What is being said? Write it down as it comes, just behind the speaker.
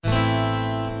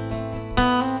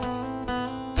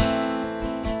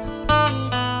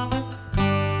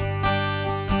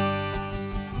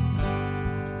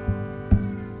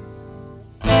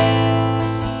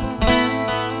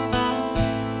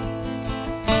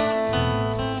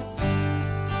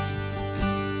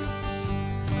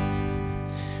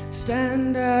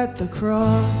stand at the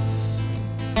cross,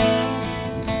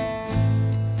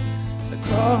 the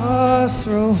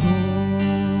crossroad.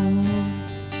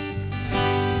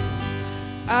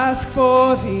 Ask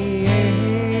for the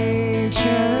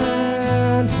ancient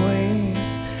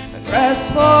ways and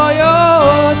rest for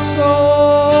your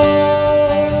souls.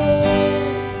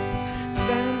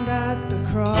 Stand at the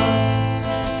cross,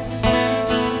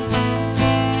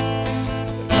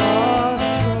 the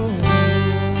crossroad.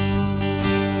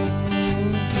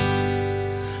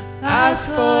 Ask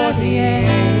for the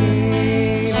ancient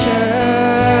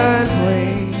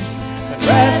ways and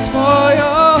rest for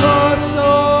your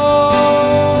souls.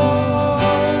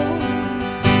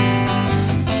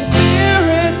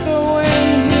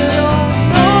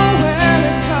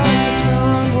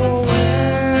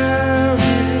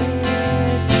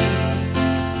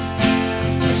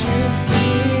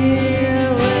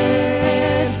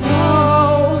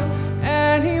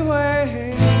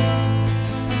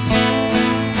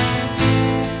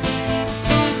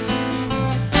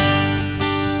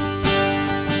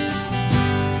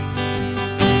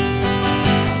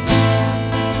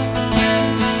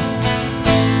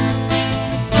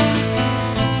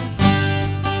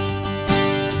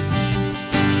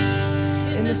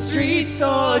 The street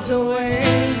swords away.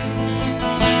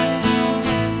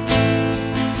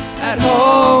 At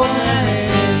home there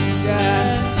is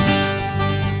death,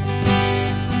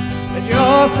 but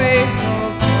your faithful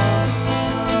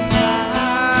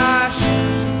compassion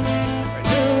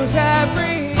renews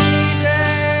every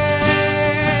day.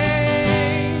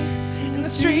 And the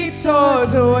street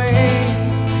swords away.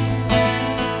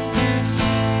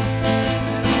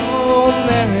 At home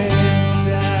there is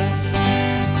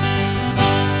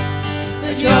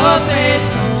your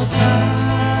faithful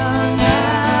compassion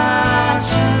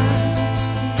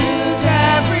is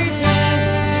every day.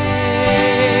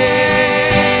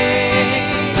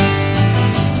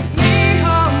 Be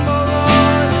humble,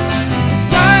 Lord,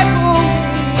 disciple me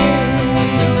in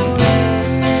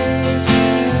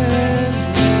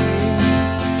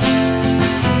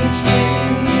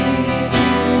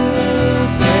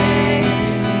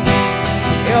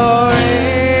your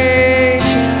ancient ways.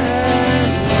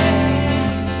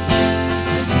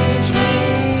 Teach me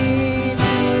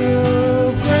to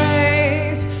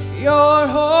praise your your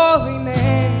holy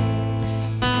name.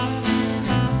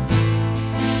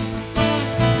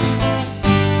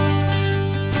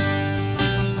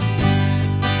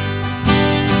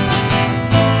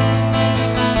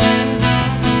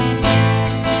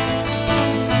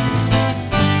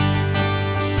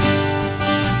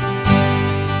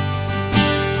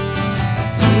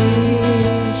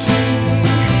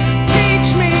 Teach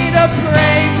me to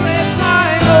praise with my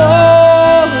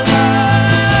whole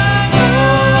life.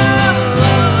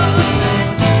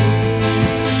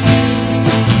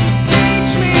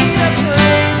 Teach me to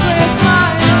praise with my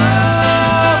whole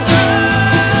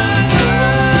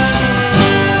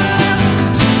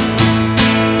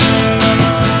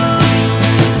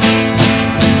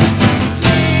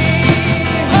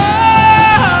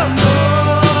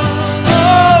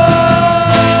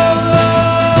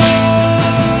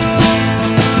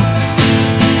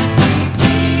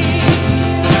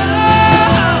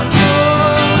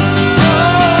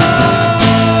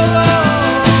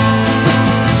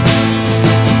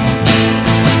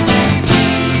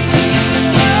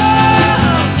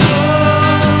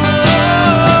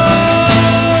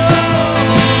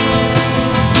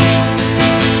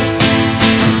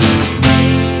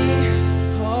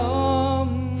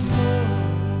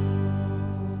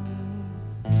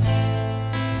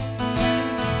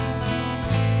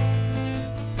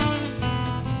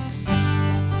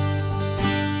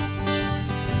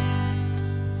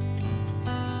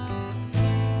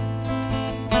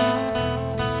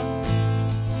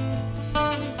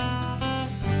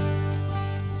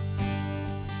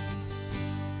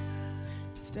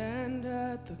stand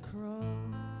at the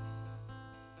cross.